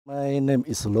My name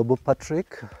is Olobo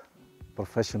Patrick.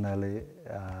 Professionally,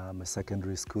 I'm a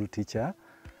secondary school teacher,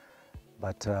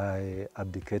 but I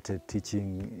abdicated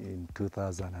teaching in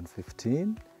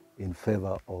 2015 in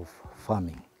favor of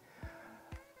farming.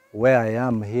 Where I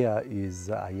am here is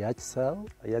Ayach Village.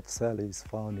 Ayach Village is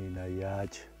found in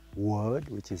Ayach Ward,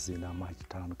 which is in Amach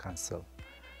Town Council,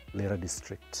 Lira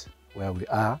District. Where we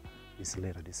are is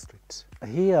Lira District.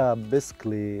 Here,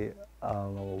 basically,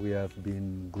 we have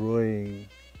been growing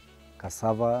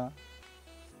cassava,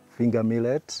 finger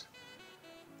millet,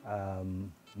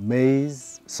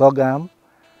 maize, sorghum,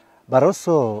 but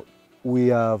also we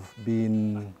have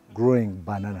been growing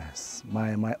bananas.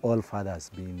 My old father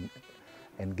has been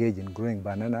engaged in growing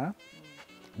banana,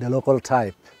 the local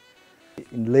type.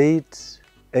 In late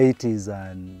 80s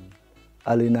and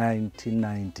early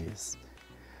 1990s,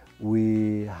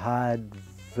 we had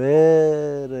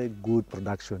very good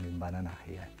production in banana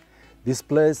here. This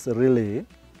place really,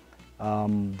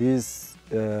 this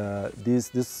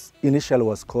initially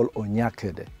was called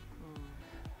Onyakede.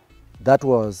 That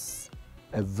was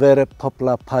a very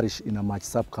popular parish in Amach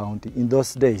sub-county in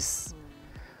those days,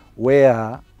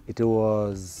 where it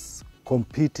was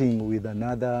competing with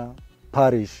another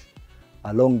parish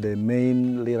along the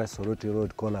main Lira Soroti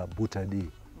road called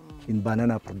Butadi in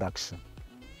banana production.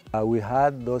 We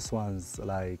had those ones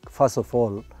like, first of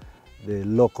all, the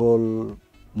local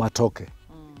matoke.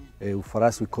 For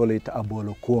us, we call it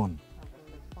abolokwon,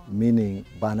 meaning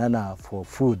banana for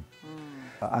food.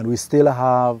 And we still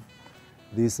have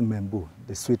this membu,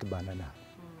 the sweet banana.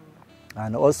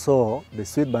 And also, the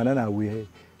sweet banana we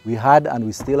had and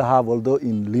we still have, although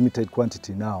in limited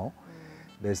quantity now.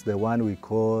 There's the one we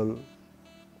call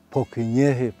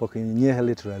pokinyehe. Pokinyehe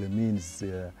literally means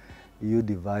you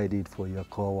divide it for your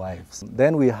co-wives.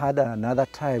 Then we had another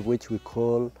type which we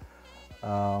call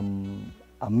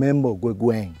amembo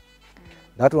gwegweng.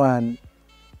 That one,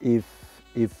 if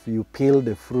you peel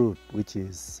the fruit which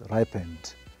is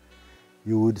ripened,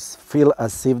 you would feel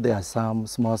as if there are some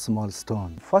small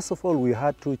stones. First of all, we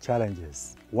had two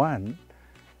challenges. One,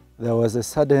 there was a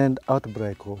sudden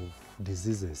outbreak of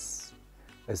diseases,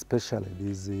 especially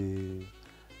this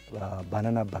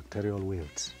banana bacterial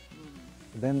wilt.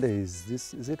 Then there is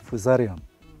this, is it fusarium?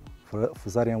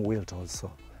 Fusarium wilt also.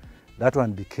 That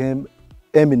one became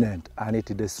eminent and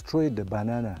it destroyed the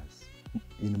bananas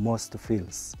in most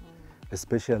fields,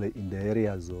 especially in the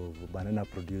areas of banana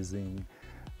producing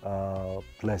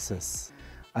places.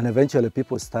 And eventually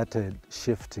people started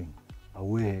shifting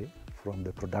away from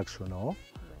the production of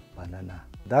banana.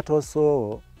 That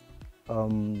also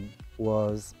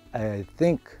was, I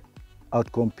think,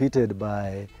 outcompeted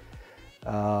by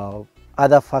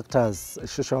other factors,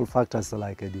 social factors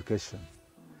like education.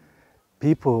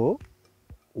 People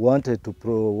wanted to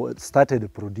started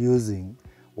producing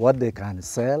what they can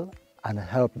sell and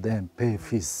help them pay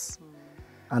fees.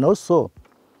 And also,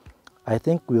 I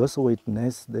think we also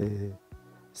witnessed the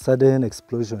sudden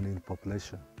explosion in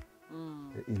population,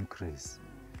 the increase,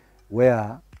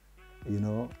 where, you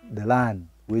know, the land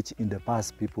which in the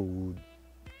past people would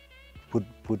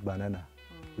put banana,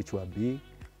 which were big,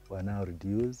 were now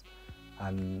reduced,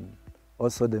 and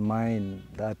also the mind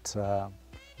that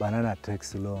banana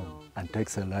takes long and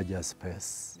takes a larger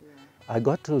space. I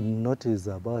got to notice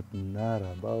about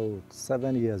NARO about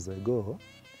 7 years ago.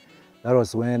 That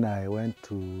was when I went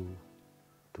to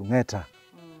Ngeta,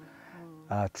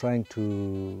 trying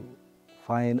to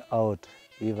find out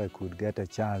if I could get a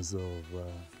chance of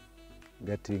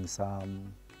getting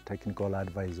some technical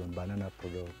advice on banana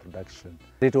production.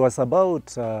 It was about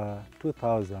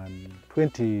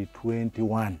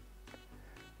 2021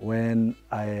 when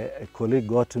a colleague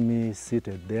got me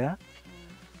seated there.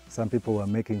 Some people were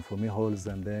making for me holes,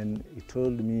 and then he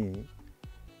told me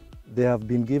they have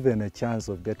been given a chance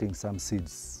of getting some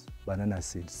seeds, banana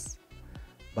seeds.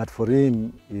 But for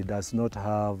him, he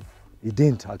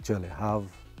didn't actually have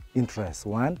interest.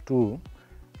 One, two,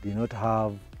 did not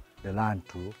have the land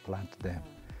to plant them.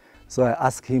 So I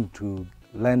asked him to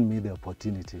lend me the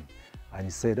opportunity. And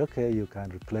he said, okay, you can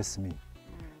replace me.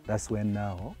 That's when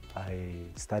now I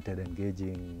started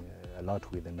engaging a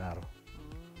lot with the NARO.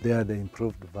 They are the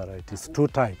improved varieties, two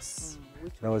types.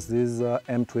 There was this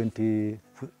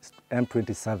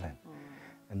M27,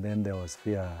 and then there was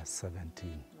FIA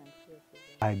 17.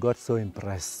 I got so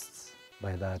impressed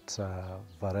by that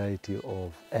variety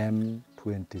of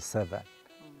M27,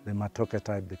 the matoke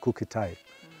type, the cookie type.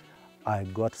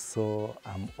 I'm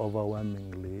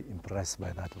overwhelmingly impressed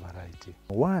by that variety.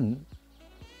 One,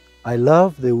 I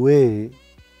love the way,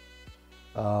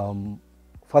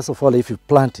 first of all, if you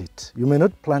plant it, you may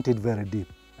not plant it very deep.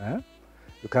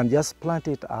 You can just plant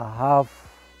it a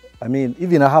I mean,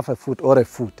 even a half a foot or a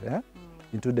foot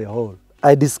into the hole.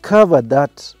 I discovered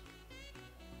that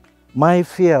my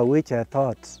fear, which I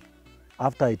thought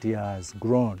after it has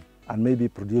grown and maybe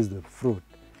produced the fruit,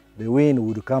 the wind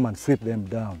would come and sweep them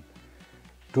down.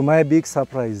 To my big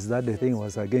surprise, that the thing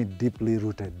was again deeply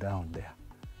rooted down there.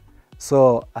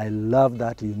 So I love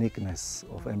that uniqueness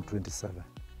of M27.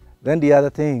 Then the other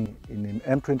thing in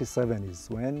M27 is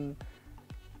when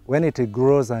it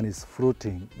grows and is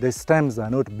fruiting, the stems are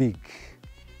not big,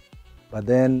 but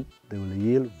then they will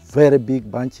yield very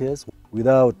big bunches.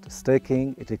 Without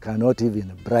staking, it cannot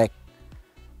even break.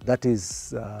 That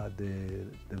is the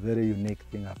very unique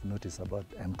thing I've noticed about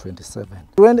M27.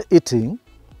 When eating,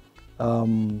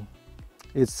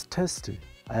 it's tasty.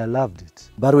 I loved it.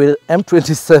 But with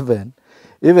M27,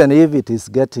 even if it is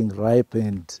getting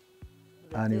ripened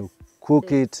and you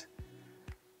cook it,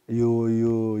 you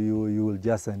will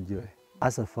just enjoy.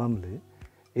 As a family,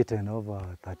 eaten over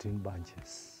 13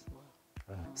 bunches.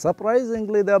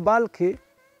 Surprisingly, they're bulky.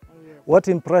 What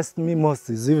impressed me most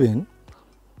is even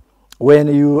when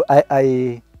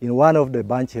in one of the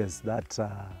bunches that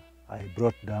I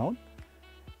brought down,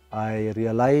 I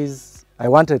realized I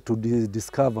wanted to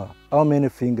discover how many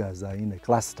fingers are in a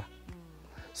cluster.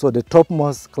 So the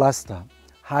topmost cluster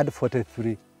had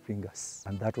 43 fingers,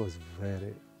 and that was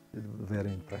very,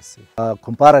 very impressive.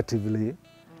 Comparatively,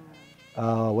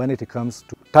 when it comes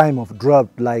to time of drought,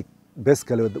 like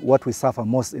basically what we suffer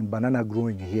most in banana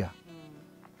growing here,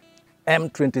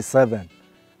 M27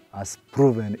 has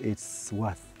proven its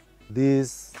worth.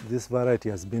 This variety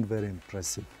has been very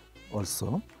impressive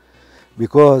also,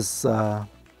 because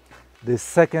the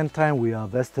second time we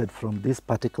harvested from this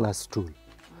particular stool,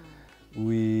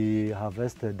 we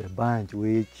harvested a bunch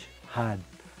which had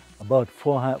about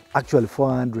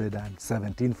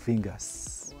 417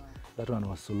 fingers. Wow. That one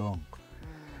was so long.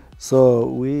 So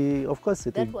we, of course,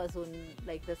 that was on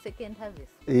like the second harvest.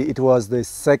 It was the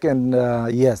second,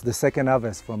 yes, the second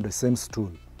harvest from the same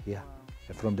stool, yeah,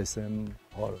 wow. From the same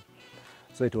hole.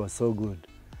 So it was so good.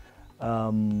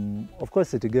 Of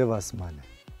course, it gave us money.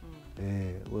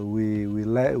 We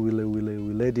let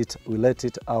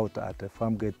it out at a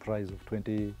farm gate price of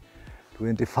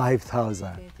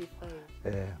 25,000.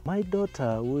 My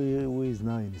daughter, who is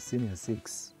now in senior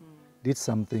 6, did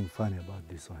something funny about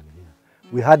this one here.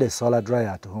 We had a solar dryer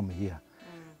at home here.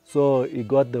 So he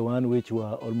got the one which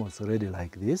were almost ready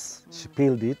like this. She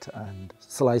peeled it and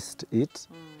sliced it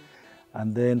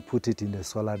and then put it in the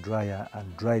solar dryer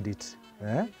and dried it.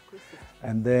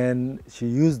 And then she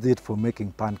used it for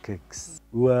making pancakes.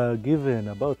 We were given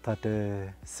about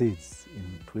 30 seeds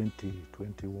in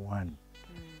 2021.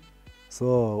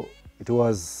 So it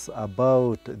was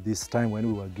about this time when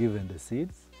we were given the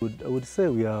seeds. I would say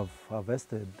we have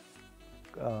harvested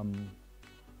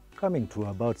coming to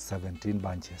about 17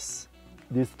 bunches.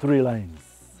 These 3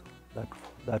 lines,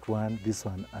 that one, this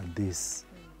one, and this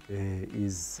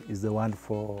is the one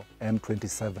for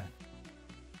M27.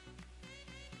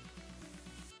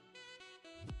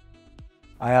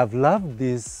 I have loved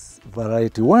this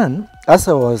variety. One, as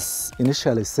I was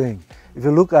initially saying, if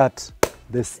you look at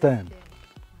the stem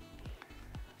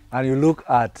and you look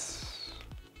at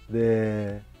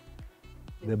the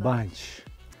bunch,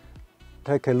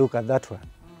 take a look at that one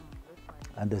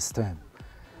and the stem.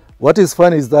 What is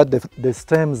funny is that the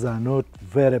stems are not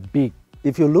very big.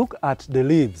 If you look at the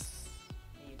leaves,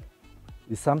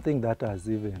 it's something that has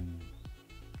even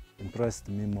impressed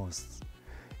me most.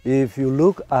 If you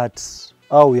look at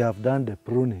how we have done the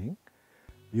pruning,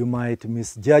 you might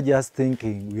misjudge us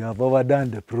thinking we have overdone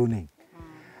the pruning.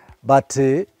 But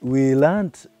we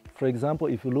learned, for example,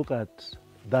 if you look at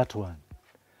that one,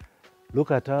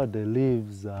 look at how the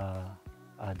leaves are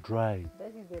dry.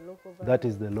 That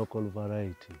is the local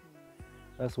variety.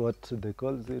 That's what they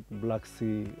call it, Black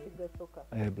Sea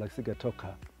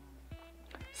Gatoka.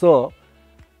 So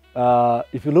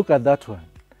if you look at that one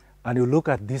and you look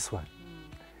at this one,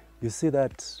 you see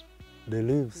that the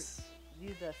leaves,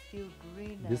 these are still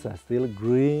green. These are still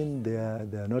green. They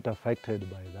are not affected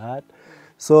by that.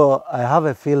 So I have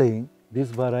a feeling this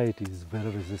variety is very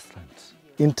resistant.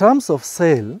 In terms of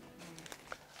sale,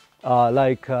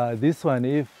 like this one,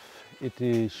 if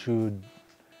it should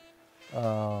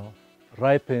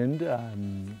ripen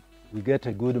and we get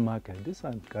a good market, this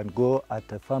one can go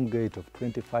at a farm gate of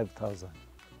 25,000,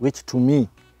 which to me,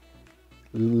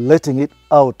 letting it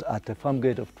out at a farm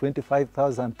gate of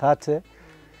 25,000, 30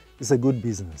 is a good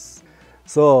business.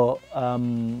 So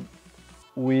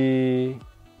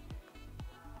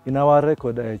in our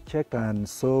record, I checked and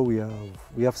so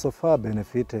we have so far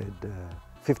benefited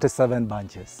 57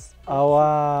 bunches.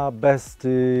 Our best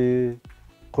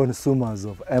consumers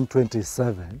of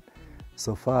M27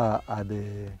 so far are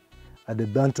the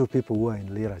Bantu people who are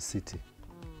in Lira City.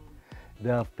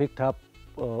 They have picked up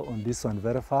on this one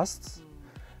very fast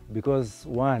because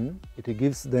one, it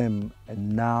gives them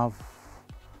enough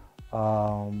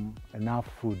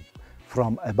food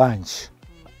from a bunch.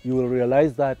 You will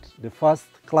realize that the first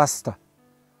cluster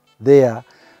there,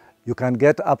 you can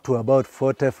get up to about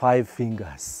 45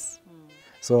 fingers.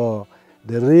 So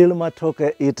the real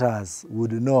matoke eaters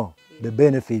would know the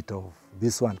benefit of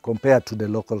this one compared to the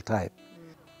local type.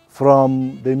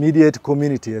 From the immediate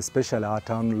community, especially our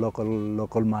town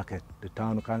local market, the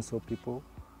town council people,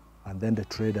 and then the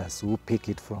traders who pick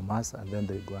it from us, and then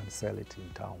they go and sell it in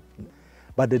town.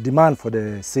 But the demand for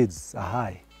the seeds are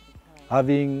high.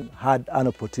 Having had an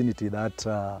opportunity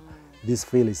that this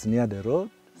field is near the road,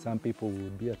 some people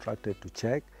would be attracted to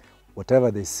check.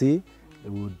 Whatever they see, they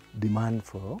would demand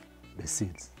for the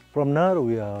seeds. From NARO,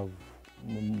 we have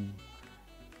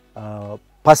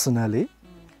personally,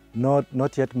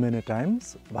 not yet many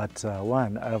times, but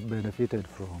one, I have benefited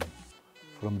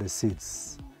from the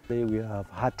seeds. We have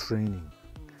had training.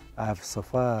 I have so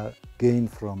far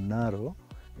gained from NARO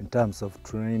in terms of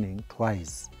training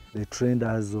twice. They trained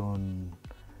us on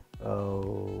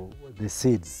the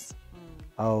seeds,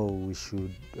 how we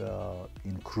should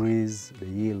increase the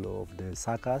yield of the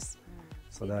suckers,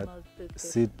 so that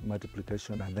seed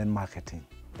multiplication and then marketing.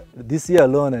 This year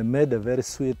alone, I made a very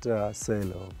sweet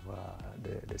sale of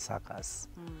the suckers.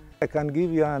 I can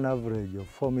give you an average of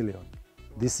 4 million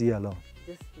this year alone.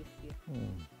 Just this year.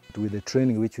 With the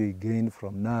training which we gained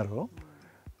from NARO,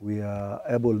 we are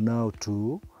able now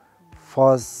to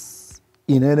force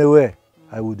in any way,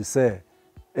 I would say,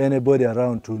 anybody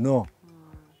around to know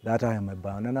that I am a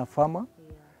banana farmer.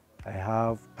 I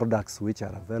have products which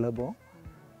are available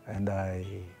and I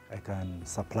can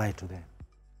supply to them.